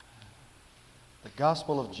The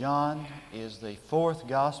Gospel of John is the fourth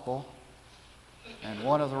Gospel and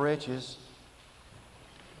one of the richest.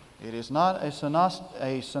 It is not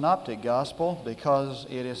a synoptic Gospel because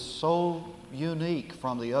it is so unique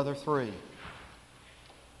from the other three.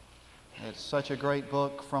 It's such a great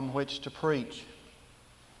book from which to preach,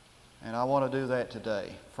 and I want to do that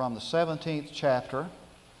today. From the 17th chapter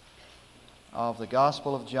of the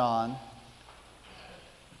Gospel of John,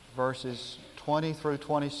 verses 20 through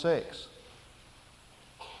 26.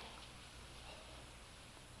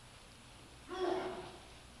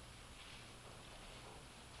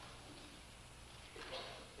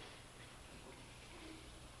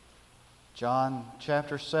 John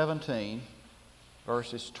chapter 17,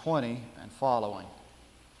 verses 20 and following.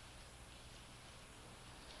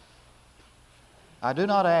 I do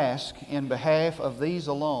not ask in behalf of these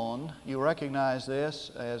alone. You recognize this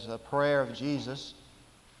as a prayer of Jesus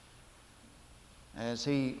as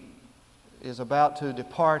He is about to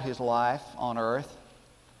depart His life on earth.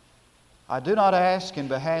 I do not ask in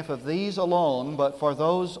behalf of these alone, but for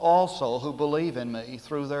those also who believe in me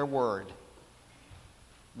through their word,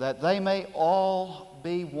 that they may all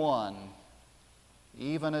be one,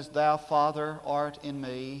 even as Thou, Father, art in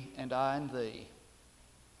me, and I in Thee,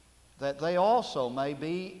 that they also may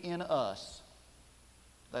be in us,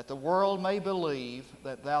 that the world may believe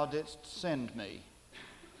that Thou didst send me.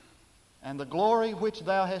 And the glory which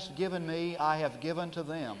Thou hast given me I have given to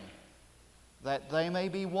them, that they may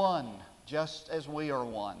be one, just as we are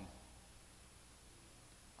one.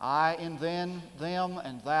 I in them,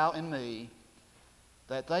 and Thou in me,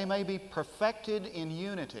 that they may be perfected in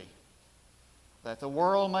unity, that the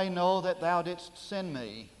world may know that Thou didst send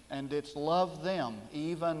me, and didst love them,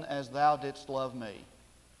 even as Thou didst love me.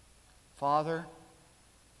 Father,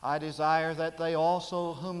 I desire that they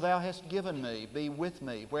also, whom Thou hast given me, be with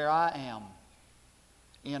me where I am,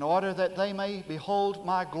 in order that they may behold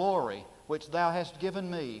my glory, which Thou hast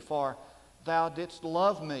given me, for Thou didst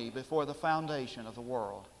love me before the foundation of the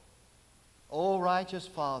world. O righteous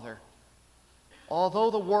Father,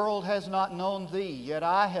 although the world has not known Thee, yet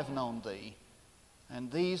I have known Thee,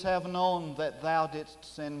 and these have known that Thou didst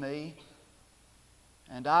send me.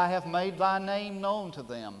 And I have made Thy name known to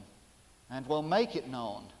them, and will make it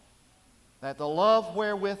known, that the love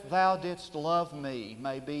wherewith Thou didst love me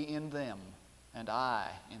may be in them, and I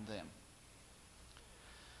in them.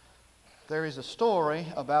 There is a story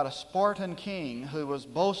about a Spartan king who was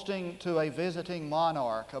boasting to a visiting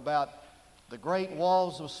monarch about the great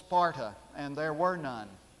walls of Sparta, and there were none.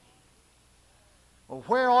 Well,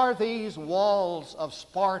 where are these walls of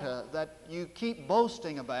Sparta that you keep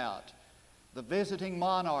boasting about? The visiting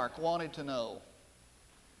monarch wanted to know.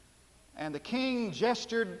 And the king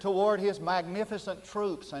gestured toward his magnificent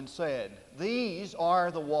troops and said, "These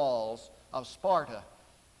are the walls of Sparta,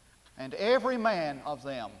 and every man of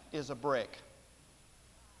them is a brick."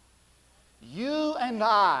 You and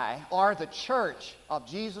I are the church of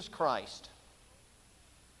Jesus Christ.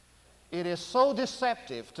 It is so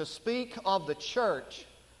deceptive to speak of the church,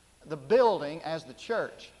 the building, as the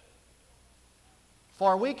church.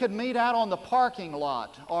 For we could meet out on the parking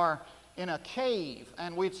lot or in a cave,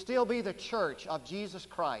 and we'd still be the church of Jesus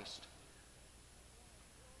Christ.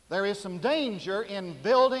 There is some danger in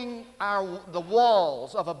building the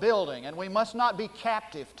walls of a building, and we must not be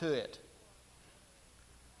captive to it.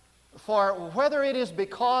 For whether it is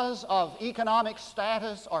because of economic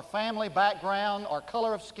status or family background or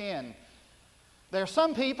color of skin, there are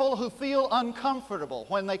some people who feel uncomfortable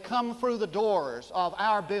when they come through the doors of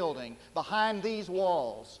our building behind these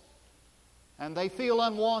walls. And they feel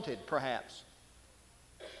unwanted, perhaps.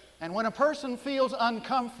 And when a person feels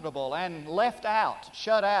uncomfortable and left out,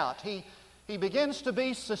 shut out, he begins to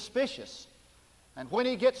be suspicious. And when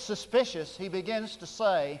he gets suspicious, he begins to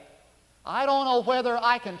say, "I don't know whether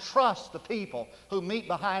I can trust the people who meet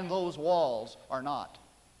behind those walls or not."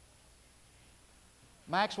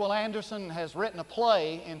 Maxwell Anderson has written a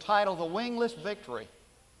play entitled The Wingless Victory.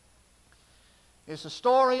 It's the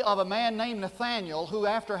story of a man named Nathaniel who,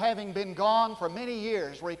 after having been gone for many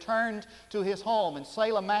years, returned to his home in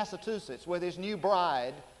Salem, Massachusetts with his new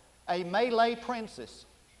bride, a Malay princess.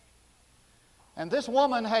 And this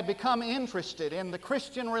woman had become interested in the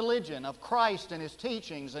Christian religion of Christ and His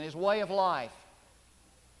teachings and His way of life.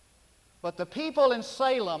 But the people in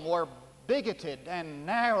Salem were bigoted and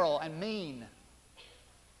narrow and mean.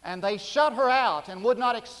 And they shut her out and would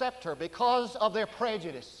not accept her because of their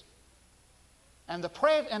prejudice. And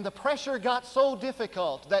the pressure got so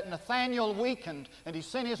difficult that Nathaniel weakened, and he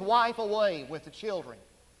sent his wife away with the children.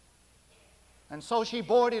 And so she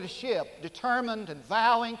boarded a ship, determined and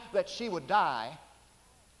vowing that she would die.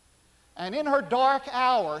 And in her dark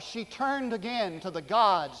hour, she turned again to the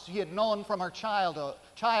gods she had known from her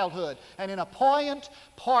childhood. And in a poignant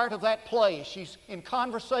part of that place, she's in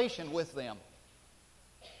conversation with them.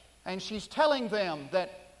 And she's telling them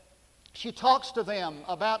that she talks to them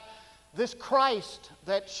about this Christ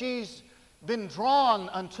that she's been drawn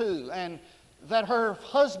unto and that her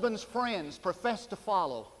husband's friends profess to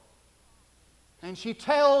follow. And she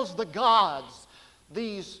tells the gods,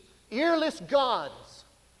 these earless gods,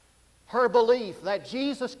 her belief that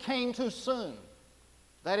Jesus came too soon,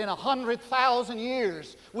 that in 100,000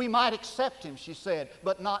 years we might accept him, she said,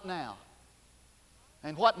 but not now.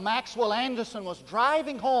 And what Maxwell Anderson was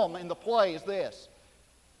driving home in the play is this,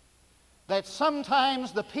 that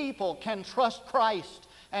sometimes the people can trust Christ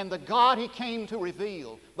and the God he came to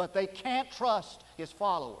reveal, but they can't trust his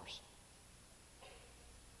followers.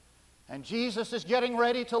 And Jesus is getting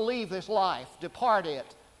ready to leave this life, depart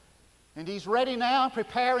it. And he's ready now,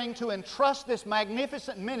 preparing to entrust this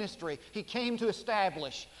magnificent ministry he came to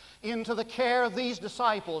establish into the care of these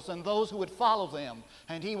disciples and those who would follow them.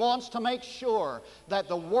 And he wants to make sure that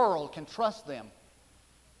the world can trust them.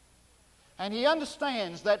 And he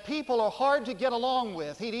understands that people are hard to get along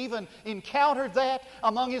with. He'd even encountered that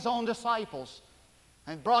among his own disciples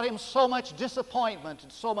and brought him so much disappointment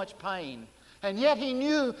and so much pain. And yet he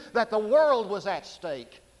knew that the world was at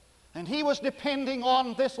stake. And he was depending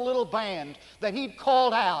on this little band that he'd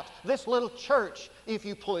called out, this little church, if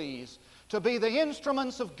you please, to be the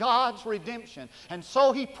instruments of God's redemption. And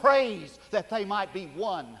so he prays that they might be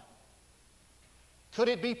one. Could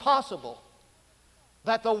it be possible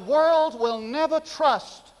that the world will never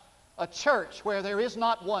trust a church where there is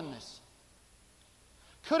not oneness?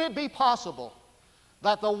 Could it be possible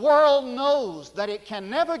that the world knows that it can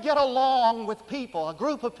never get along with people, a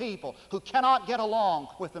group of people who cannot get along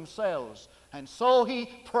with themselves? And so he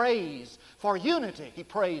prays for unity. He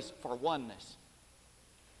prays for oneness.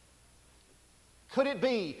 Could it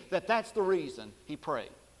be that that's the reason he prayed?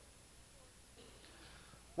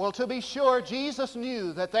 Well, to be sure, Jesus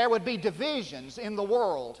knew that there would be divisions in the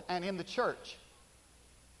world and in the church.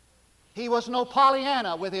 He was no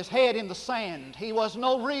Pollyanna with his head in the sand. He was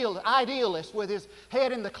no real idealist with his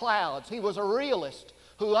head in the clouds. He was a realist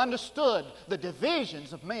who understood the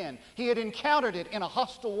divisions of men. He had encountered it in a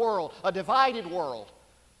hostile world, a divided world.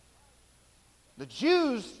 The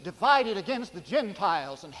Jews divided against the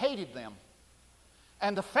Gentiles and hated them.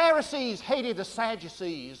 And the Pharisees hated the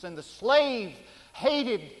Sadducees, and the slave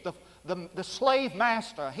hated the slave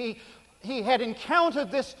master. He had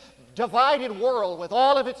encountered this divided world with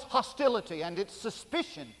all of its hostility and its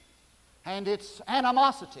suspicion and its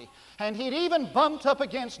animosity. And he'd even bumped up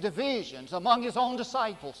against divisions among his own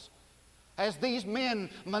disciples as these men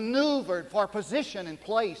maneuvered for position and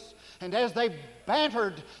place, and as they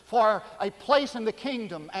bantered for a place in the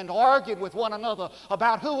kingdom and argued with one another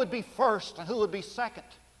about who would be first and who would be second.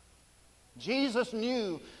 Jesus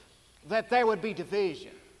knew that there would be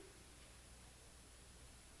division.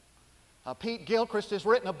 Pete Gilchrist has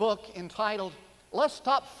written a book entitled, "Let's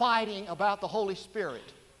Stop Fighting About the Holy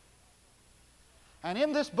Spirit." And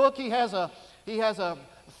in this book he has a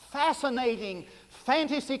fascinating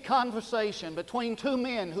fantasy conversation between two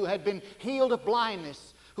men who had been healed of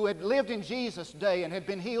blindness, who had lived in Jesus' day and had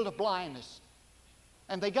been healed of blindness.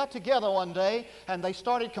 And they got together one day and they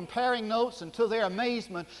started comparing notes, and to their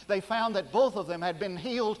amazement they found that both of them had been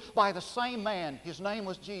healed by the same man. His name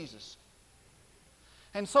was Jesus.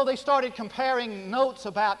 And so they started comparing notes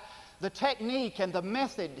about the technique and the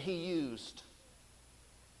method he used.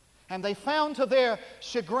 And they found to their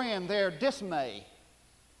chagrin, their dismay,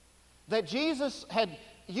 that Jesus had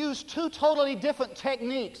used two totally different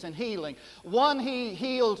techniques in healing. One he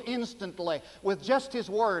healed instantly with just his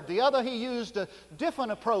word. The other he used a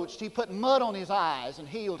different approach. He put mud on his eyes and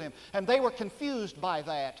healed him. And they were confused by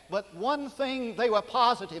that. But one thing they were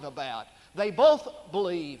positive about, they both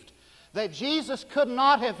believed that Jesus could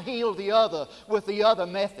not have healed the other with the other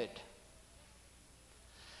method.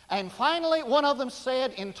 And finally, one of them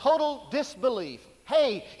said in total disbelief,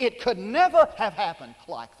 "Hey, it could never have happened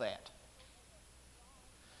like that."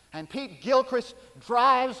 And Pete Gilchrist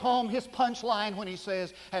drives home his punchline when he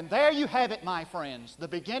says, "And there you have it, my friends, the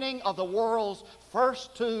beginning of the world's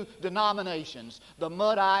first two denominations, the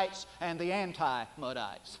Muddites and the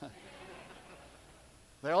anti-Muddites."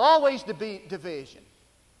 There'll always be division.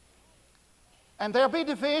 And there'll be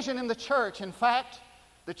division in the church. In fact,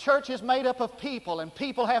 the church is made up of people, and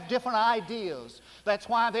people have different ideas. That's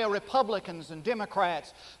why there are Republicans and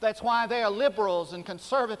Democrats. That's why there are liberals and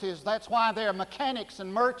conservatives. That's why there are mechanics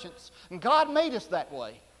and merchants. And God made us that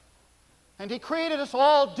way. And He created us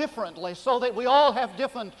all differently so that we all have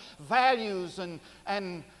different values and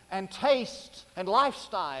and tastes and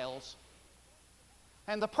lifestyles.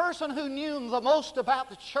 And the person who knew the most about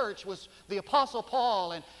the church was the Apostle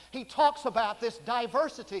Paul, and he talks about this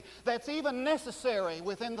diversity that's even necessary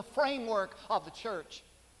within the framework of the church.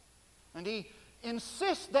 And he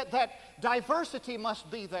insists that that diversity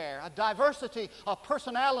must be there, a diversity of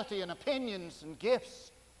personality and opinions and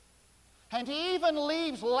gifts. And he even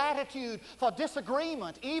leaves latitude for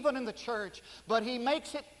disagreement, even in the church, but he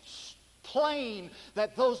makes it plain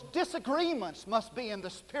that those disagreements must be in the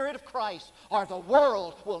Spirit of Christ, or the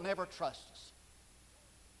world will never trust us.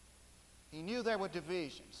 He knew there were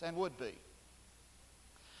divisions, and would be.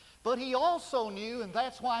 But he also knew, and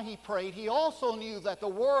that's why he prayed, he also knew that the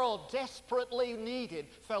world desperately needed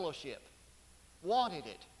fellowship, wanted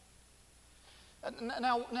it.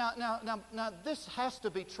 Now, this has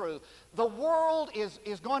to be true. The world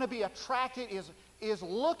is going to be attracted, is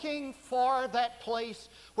looking for that place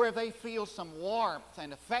where they feel some warmth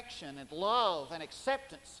and affection and love and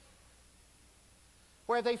acceptance,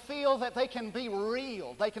 where they feel that they can be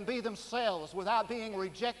real, they can be themselves without being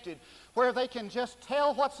rejected, where they can just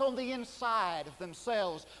tell what's on the inside of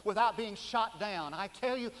themselves without being shot down. I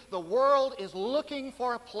tell you, the world is looking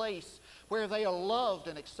for a place where they are loved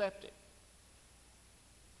and accepted.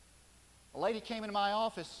 A lady came into my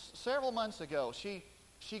office several months ago.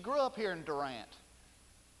 She grew up here in Durant.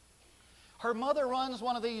 Her mother runs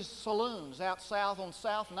one of these saloons out south on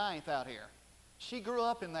South 9th out here. She grew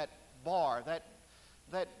up in that bar,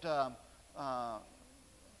 that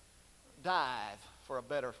dive, for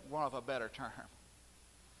want of a better term.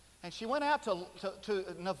 And she went out to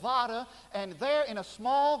Nevada, and there in a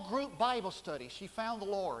small group Bible study, she found the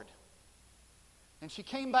Lord. And she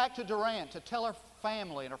came back to Durant to tell her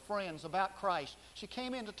family and her friends about Christ. She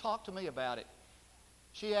came in to talk to me about it.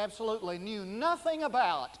 She absolutely knew nothing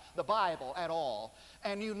about the Bible at all,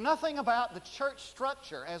 and knew nothing about the church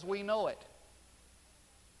structure as we know it.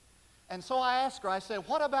 And so I asked her, I said,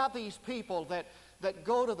 what about these people that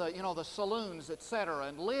go to the saloons, etc.,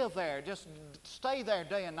 and live there, just stay there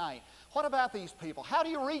day and night? What about these people? How do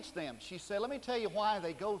you reach them? She said, let me tell you why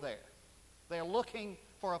they go there. They're looking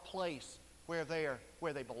for a place where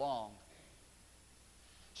they belong.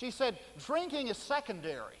 She said, drinking is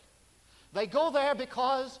secondary. They go there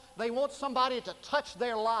because they want somebody to touch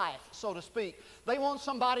their life, so to speak. They want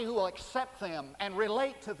somebody who will accept them and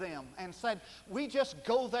relate to them, and said, we just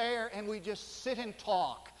go there and we just sit and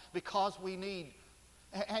talk because we need,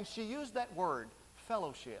 and she used that word,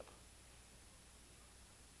 fellowship.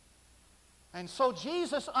 And so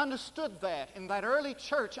Jesus understood that, and that early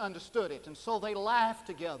church understood it. And so they laughed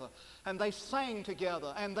together, and they sang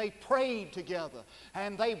together, and they prayed together,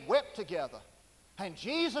 and they wept together. And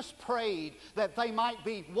Jesus prayed that they might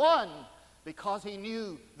be one, because he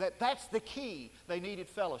knew that that's the key. They needed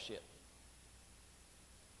fellowship.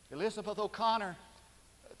 Elizabeth O'Connor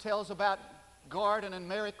tells about Gordon and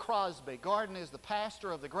Mary Crosby. Gordon is the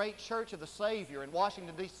pastor of the great Church of the Savior in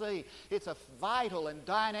Washington, D.C. It's a vital and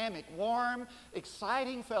dynamic, warm,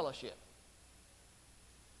 exciting fellowship.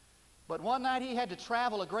 But one night he had to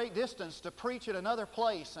travel a great distance to preach at another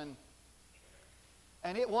place,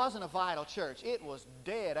 and it wasn't a vital church. It was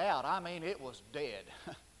dead out. I mean, it was dead.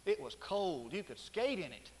 It was cold. You could skate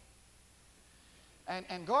in it.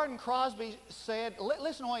 And Gordon Crosby said,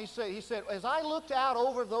 listen to what he said. He said, as I looked out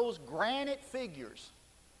over those granite figures,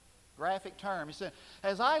 graphic term, he said,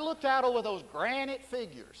 as I looked out over those granite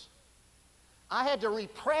figures, I had to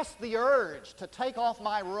repress the urge to take off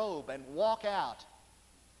my robe and walk out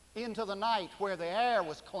into the night where the air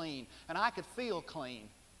was clean and I could feel clean.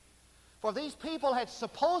 For these people had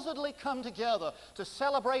supposedly come together to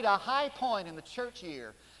celebrate a high point in the church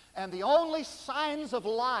year, and the only signs of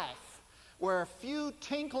life were a few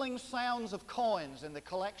tinkling sounds of coins in the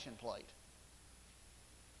collection plate.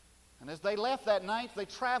 And as they left that night, they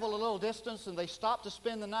traveled a little distance, and they stopped to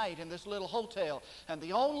spend the night in this little hotel. And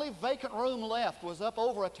the only vacant room left was up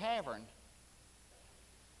over a tavern.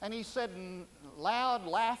 And he said, loud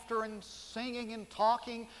laughter and singing and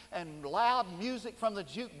talking and loud music from the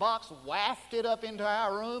jukebox wafted up into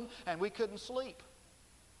our room, and we couldn't sleep.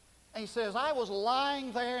 And he says, I was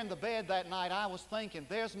lying there in the bed that night, I was thinking,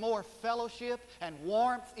 there's more fellowship and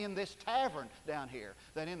warmth in this tavern down here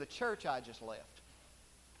than in the church I just left.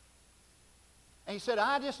 And he said,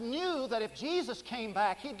 I just knew that if Jesus came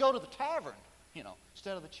back, he'd go to the tavern,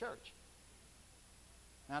 instead of the church.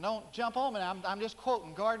 Now, don't jump on me. I'm just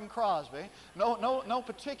quoting Gordon Crosby. No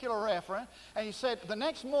particular reference. And he said the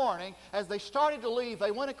next morning, as they started to leave,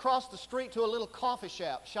 they went across the street to a little coffee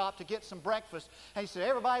shop to get some breakfast. And he said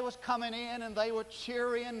everybody was coming in, and they were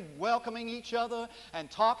cheery and welcoming each other and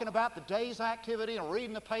talking about the day's activity and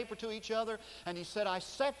reading the paper to each other. And he said, I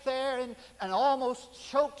sat there and almost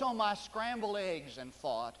choked on my scrambled eggs and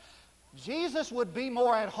thought, Jesus would be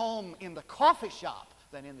more at home in the coffee shop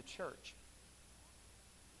than in the church.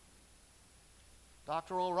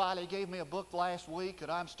 Dr. O'Reilly gave me a book last week that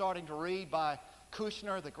I'm starting to read by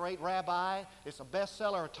Kushner, the great rabbi. It's a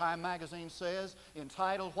bestseller, Time magazine says,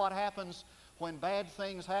 entitled What Happens When Bad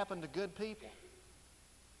Things Happen to Good People.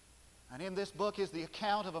 And in this book is the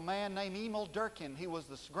account of a man named Emil Durkheim. He was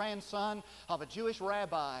the grandson of a Jewish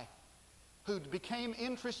rabbi who became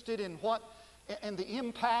interested in the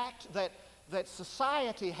impact that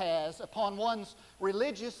society has upon one's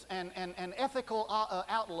religious and ethical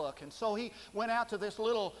outlook. And so he went out to this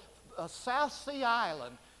little South Sea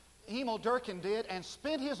island, Emil Durkheim did, and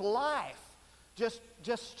spent his life just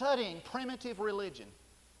studying primitive religion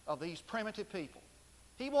of these primitive people.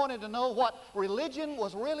 He wanted to know what religion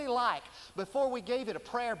was really like before we gave it a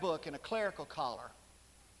prayer book and a clerical collar.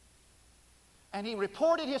 And he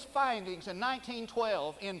reported his findings in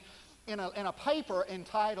 1912 in a paper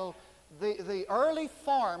entitled The Early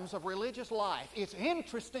Forms of Religious Life. It's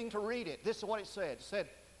interesting to read it. This is what it said. It said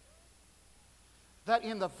that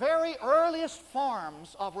in the very earliest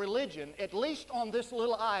forms of religion, at least on this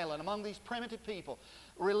little island among these primitive people,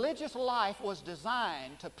 religious life was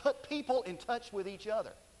designed to put people in touch with each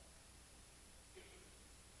other.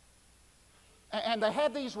 And they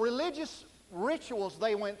had these religious rituals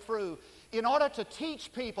they went through in order to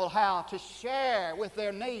teach people how to share with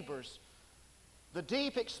their neighbors the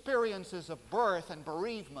deep experiences of birth and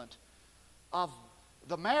bereavement, of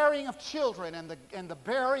the marrying of children and the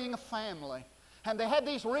burying of family. And they had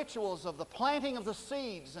these rituals of the planting of the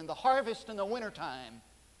seeds and the harvest in the wintertime.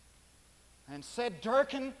 And said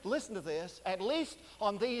Durkheim, listen to this, at least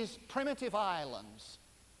on these primitive islands,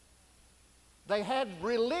 they had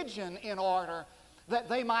religion in order that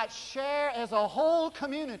they might share as a whole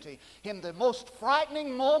community in the most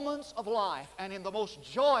frightening moments of life and in the most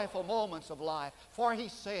joyful moments of life. For he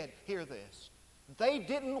said, hear this, they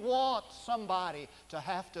didn't want somebody to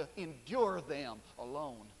have to endure them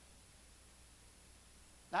alone.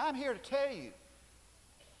 Now I'm here to tell you,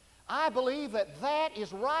 I believe that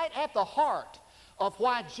is right at the heart of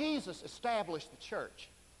why Jesus established the church.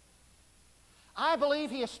 I believe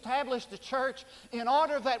he established the church in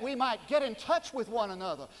order that we might get in touch with one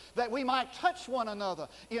another, that we might touch one another,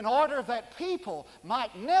 in order that people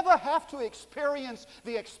might never have to experience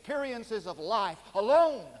the experiences of life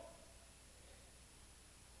alone.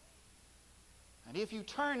 And if you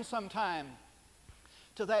turn sometime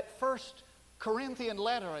to that first Corinthian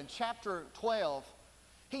letter in chapter 12,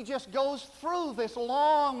 he just goes through this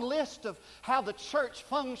long list of how the church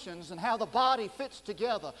functions and how the body fits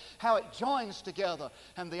together, how it joins together,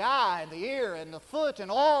 and the eye and the ear and the foot and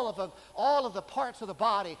all of the parts of the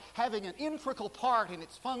body having an integral part in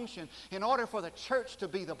its function in order for the church to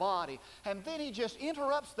be the body. And then he just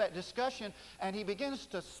interrupts that discussion and he begins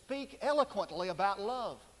to speak eloquently about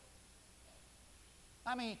love.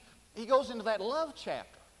 I mean, he goes into that love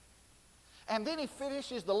chapter. And then he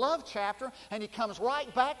finishes the love chapter and he comes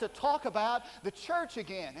right back to talk about the church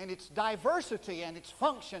again and its diversity and its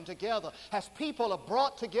function together as people are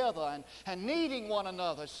brought together and needing one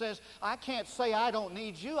another. It says, I can't say I don't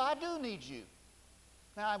need you, I do need you.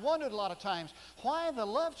 Now I've wondered a lot of times why the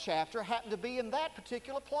love chapter happened to be in that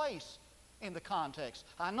particular place in the context.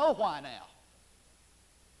 I know why now.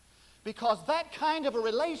 Because that kind of a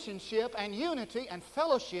relationship and unity and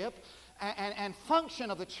fellowship and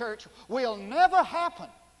function of the church will never happen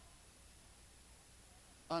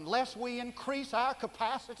unless we increase our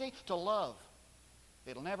capacity to love.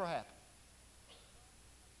 It'll never happen.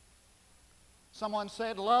 Someone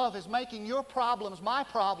said, love is making your problems my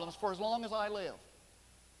problems for as long as I live.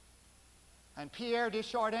 And Pierre de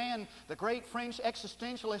Chardin, the great French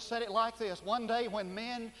existentialist, said it like this: one day when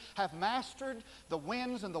men have mastered the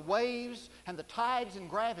winds and the waves and the tides and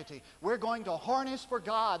gravity, we're going to harness for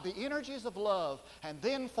God the energies of love, and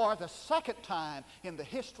then for the second time in the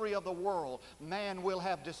history of the world, man will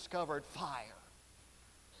have discovered fire.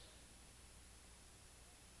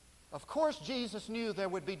 Of course, Jesus knew there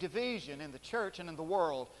would be division in the church and in the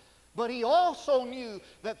world, but he also knew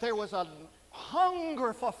that there was a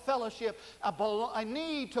hunger for fellowship, a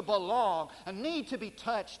need to belong, a need to be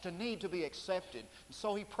touched, a need to be accepted. And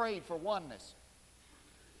so he prayed for oneness.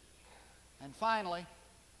 And finally,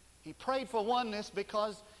 he prayed for oneness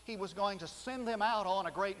because He was going to send them out on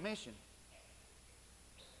a great mission.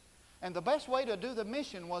 And the best way to do the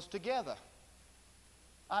mission was together.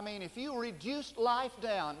 I mean, if you reduced life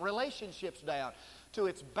down, relationships down, to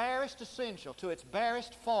its barest essential, to its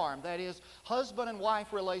barest form, that is, husband and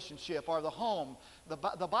wife relationship or the home.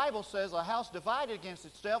 The Bible says a house divided against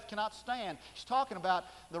itself cannot stand. It's talking about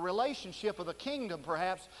the relationship of the kingdom,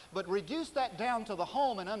 perhaps, but reduce that down to the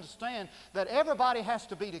home and understand that everybody has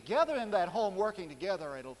to be together in that home, working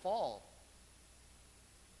together, or it'll fall.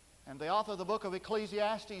 And the author of the book of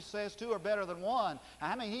Ecclesiastes says two are better than one.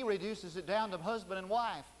 I mean, he reduces it down to husband and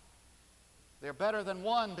wife. They're better than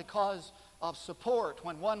one because of support.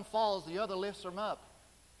 When one falls, the other lifts them up.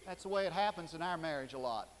 That's the way it happens in our marriage a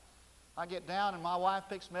lot. I get down and my wife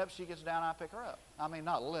picks me up. She gets down and I pick her up. I mean,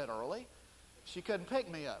 not literally. She couldn't pick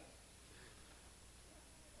me up.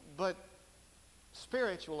 But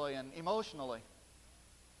spiritually and emotionally.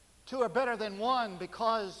 Two are better than one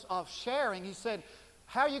because of sharing. He said,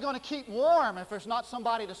 how are you going to keep warm if there's not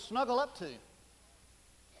somebody to snuggle up to?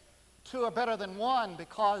 Two are better than one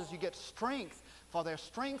because you get strength, for their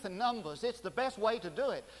strength in numbers. It's the best way to do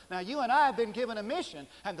it. Now, you and I have been given a mission,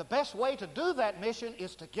 and the best way to do that mission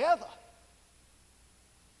is together.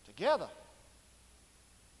 Together.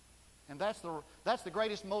 And that's the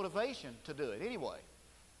greatest motivation to do it anyway.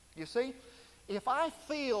 You see, if I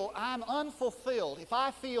feel I'm unfulfilled, if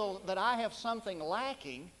I feel that I have something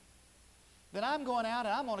lacking, then I'm going out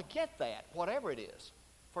and I'm going to get that, whatever it is.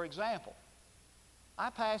 For example, I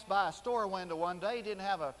passed by a store window one day, didn't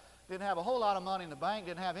have a whole lot of money in the bank,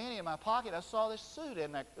 didn't have any in my pocket. I saw this suit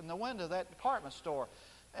in the window of that department store.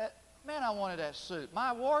 Man, I wanted that suit.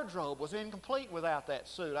 My wardrobe was incomplete without that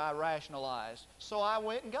suit, I rationalized. So I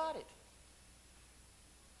went and got it.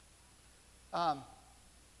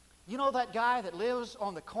 You know that guy that lives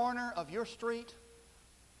on the corner of your street?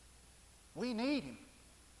 We need him.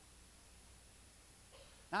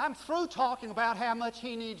 Now, I'm through talking about how much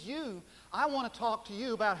he needs you. I want to talk to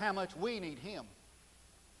you about how much we need him.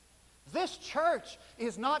 This church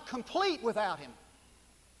is not complete without him.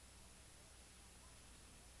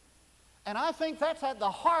 And I think that's at the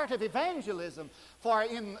heart of evangelism. For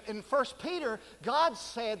in 1 Peter, God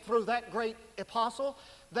said through that great apostle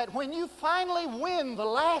that when you finally win the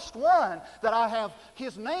last one, that I have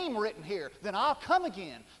his name written here, then I'll come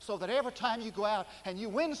again. So that every time you go out and you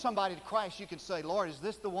win somebody to Christ, you can say, Lord, is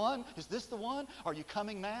this the one? Is this the one? Are you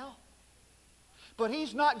coming now? But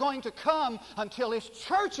he's not going to come until his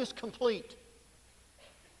church is complete.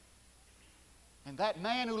 And that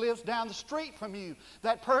man who lives down the street from you,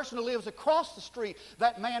 that person who lives across the street,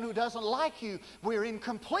 that man who doesn't like you, we're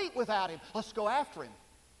incomplete without him. Let's go after him.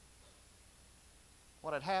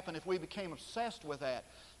 What would happen if we became obsessed with that?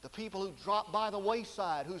 The people who drop by the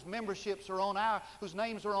wayside, whose names are on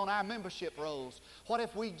our membership rolls. What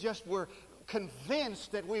if we just were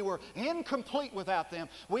convinced that we were incomplete without them?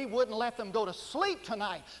 We wouldn't let them go to sleep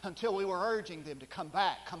tonight until we were urging them to come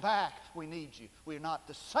back, we need you. We're not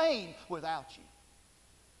the same without you.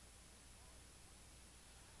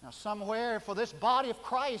 Now, somewhere for this body of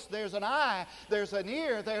Christ, there's an eye, there's an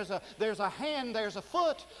ear, there's a hand, there's a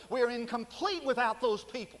foot. We're incomplete without those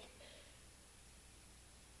people.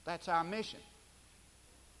 That's our mission.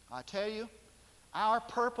 I tell you, our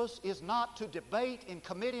purpose is not to debate in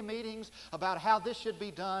committee meetings about how this should be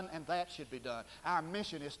done and that should be done. Our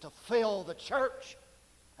mission is to fill the church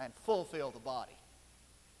and fulfill the body.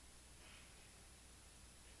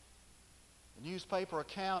 The newspaper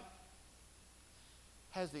account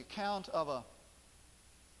has the account of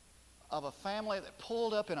a family that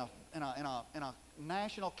pulled up in a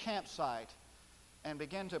national campsite and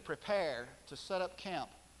began to prepare to set up camp.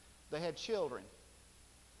 They had children.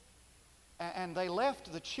 And they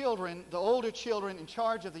left the children, the older children, in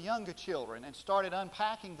charge of the younger children and started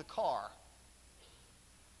unpacking the car.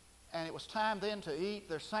 And it was time then to eat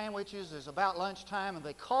their sandwiches. It was about lunchtime, and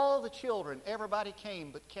they called the children. Everybody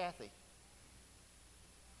came but Kathy.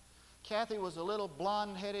 Kathy was a little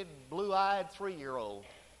blonde-headed, blue-eyed 3-year-old,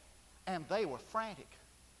 and they were frantic.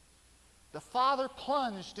 The father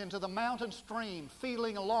plunged into the mountain stream,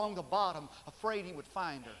 feeling along the bottom, afraid he would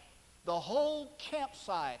find her. The whole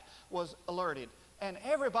campsite was alerted, and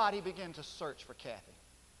everybody began to search for Kathy.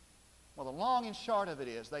 Well, the long and short of it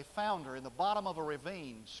is they found her in the bottom of a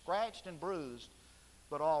ravine, scratched and bruised,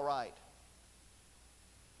 but all right.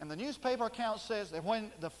 And the newspaper account says that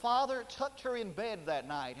when the father tucked her in bed that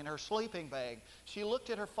night in her sleeping bag, she looked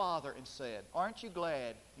at her father and said, "Aren't you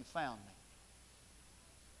glad you found me?"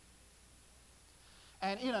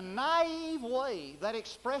 And in a naive way, that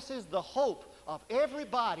expresses the hope of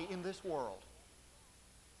everybody in this world.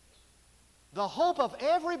 The hope of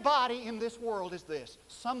everybody in this world is this: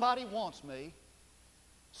 somebody wants me,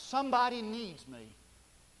 somebody needs me,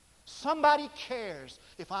 somebody cares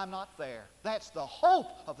if I'm not there. That's the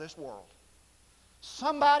hope of this world.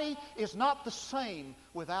 Somebody is not the same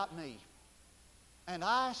without me. And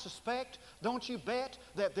I suspect, don't you bet,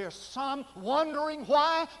 that there's some wondering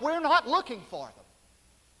why we're not looking for them.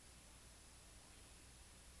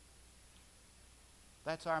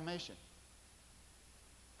 That's our mission.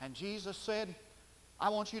 And Jesus said, I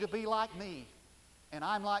want you to be like me, and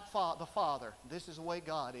I'm like the Father. This is the way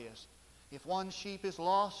God is. If one sheep is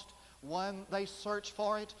lost, they search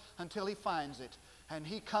for it until he finds it. And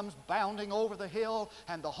he comes bounding over the hill,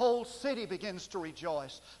 and the whole city begins to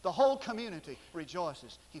rejoice. The whole community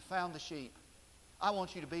rejoices. He found the sheep. I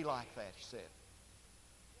want you to be like that, he said.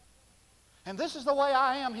 And this is the way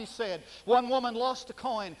I am, he said. One woman lost a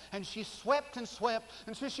coin, and she swept and swept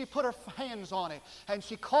until she put her hands on it. And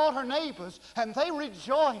she called her neighbors, and they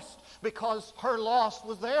rejoiced because her loss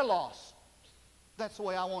was their loss. That's the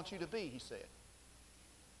way I want you to be, he said.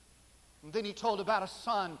 And then he told about a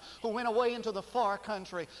son who went away into the far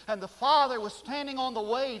country, and the father was standing on the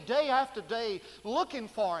way day after day looking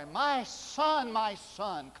for him. My son,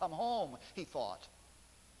 come home, he thought.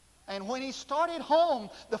 And when he started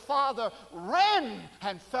home, the father ran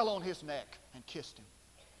and fell on his neck and kissed him,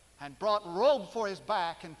 and brought robe for his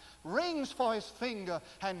back and rings for his finger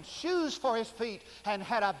and shoes for his feet, and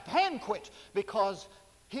had a banquet because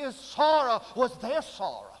his sorrow was their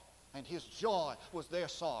sorrow. And his joy was their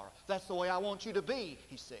sorrow. That's the way I want you to be,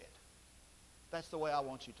 he said. That's the way I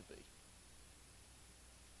want you to be.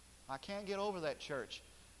 I can't get over that church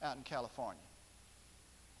out in California.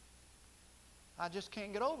 I just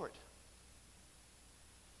can't get over it.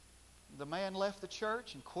 The man left the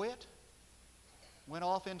church and quit, went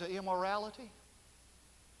off into immorality,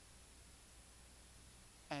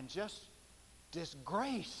 and just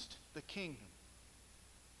disgraced the kingdom.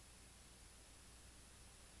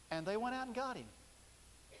 And they went out and got him.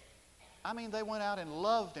 I mean, they went out and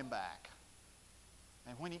loved him back.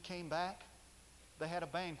 And when he came back, they had a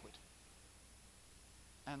banquet.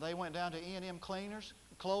 And they went down to E&M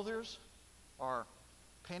Clothers, or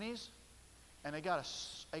Penny's, and they got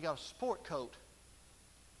a sport coat.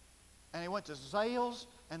 And they went to Zales,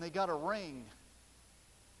 and they got a ring.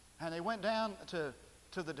 And they went down to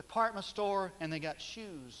the department store, and they got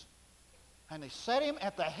shoes. And they set him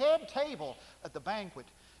at the head table at the banquet.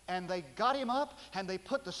 And they got him up, and they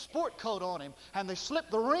put the sport coat on him, and they slipped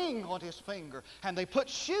the ring on his finger, and they put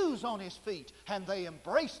shoes on his feet, and they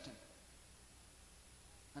embraced him.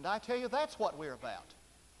 And I tell you, that's what we're about.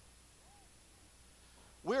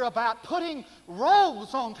 We're about putting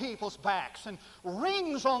robes on people's backs, and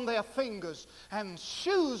rings on their fingers, and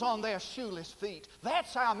shoes on their shoeless feet.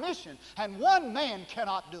 That's our mission. And one man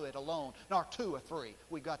cannot do it alone, nor two or three.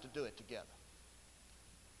 We've got to do it together.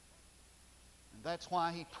 That's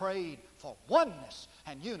why he prayed for oneness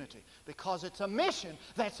and unity, because it's a mission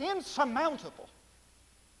that's insurmountable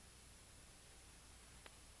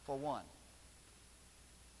for one.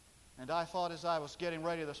 And I thought as I was getting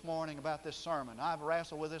ready this morning about this sermon, I've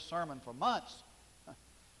wrestled with this sermon for months.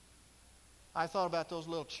 I thought about those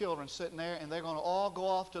little children sitting there, and they're going to all go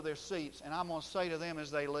off to their seats, and I'm going to say to them as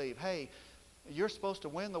they leave, hey, you're supposed to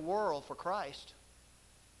win the world for Christ.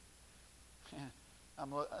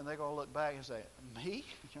 And they're going to look back and say, me?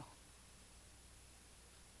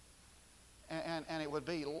 And it would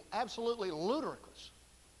be absolutely ludicrous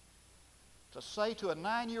to say to a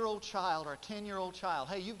 9-year-old child or a 10-year-old child,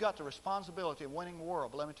 hey, you've got the responsibility of winning the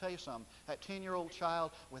world. But let me tell you something, that 10-year-old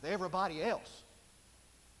child with everybody else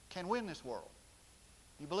can win this world.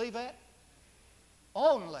 You believe that?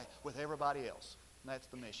 Only with everybody else. And that's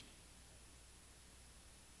the mission.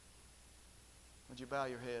 Would you bow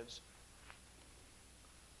your heads?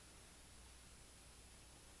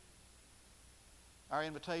 Our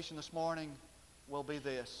invitation this morning will be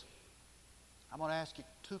this. I'm going to ask you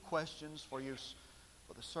 2 questions for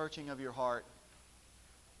the searching of your heart.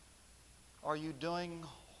 Are you doing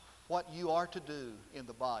what you are to do in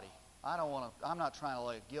the body? I'm not trying to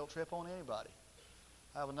lay a guilt trip on anybody.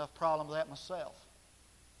 I have enough problem with that myself.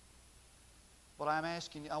 But I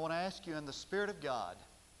want to ask you in the Spirit of God,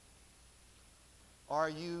 are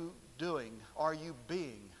you doing, are you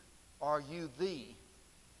being, are you the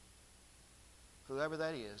whoever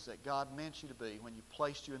that is that God meant you to be when He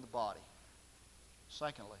placed you in the body?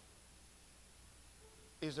 Secondly,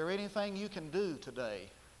 is there anything you can do today?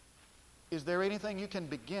 Is there anything you can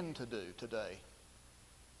begin to do today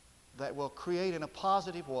that will create in a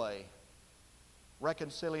positive way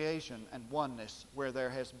reconciliation and oneness where there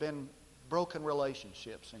has been broken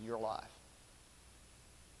relationships in your life?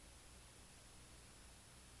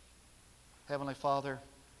 Heavenly Father,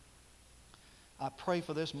 I pray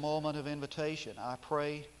for this moment of invitation. I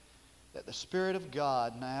pray that the Spirit of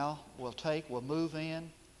God now will move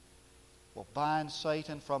in, will bind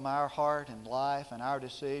Satan from our heart and life and our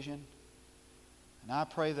decision. And I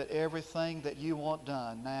pray that everything that you want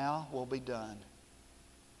done now will be done.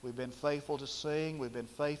 We've been faithful to sing. We've been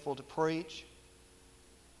faithful to preach.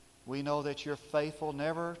 We know that you're faithful,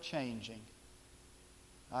 never changing.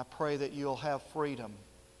 I pray that you'll have freedom,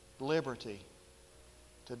 liberty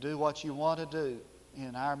to do what you want to do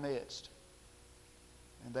in our midst.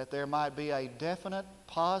 And that there might be a definite,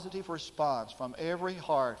 positive response from every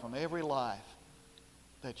heart, from every life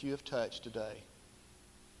that you have touched today.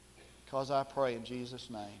 Because I pray in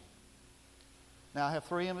Jesus' name. Now I have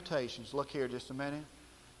 3 invitations. Look here just a minute.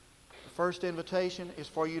 The first invitation is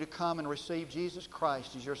for you to come and receive Jesus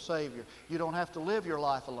Christ as your Savior. You don't have to live your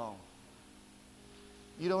life alone.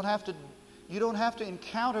 You don't have to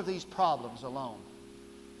encounter these problems alone.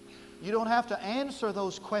 You don't have to answer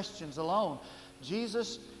those questions alone.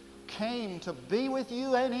 Jesus came to be with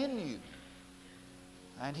you and in you.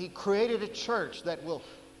 And He created a church that will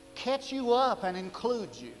catch you up and include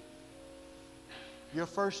you. Your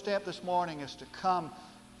first step this morning is to come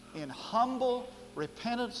in humble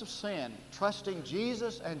repentance of sin, trusting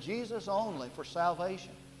Jesus and Jesus only for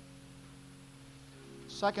salvation.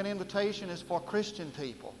 Second invitation is for Christian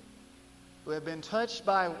people who have been touched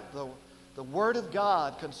by the Word of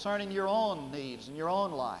God concerning your own needs and your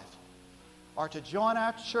own life, or to join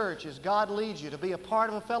our church as God leads you to be a part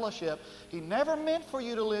of a fellowship. He never meant for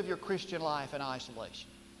you to live your Christian life in isolation.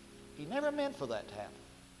 He never meant for that to happen.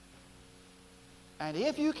 And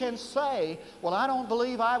if you can say, well, I don't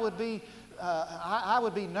believe I would be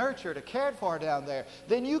nurtured or cared for down there,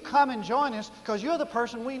 then you come and join us, because you're the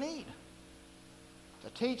person we need to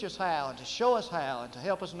teach us how and to show us how and to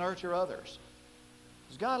help us nurture others.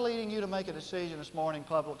 Is God leading you to make a decision this morning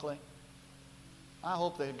publicly? I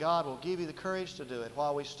hope that God will give you the courage to do it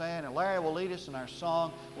while we stand, and Larry will lead us in our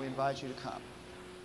song. We invite you to come.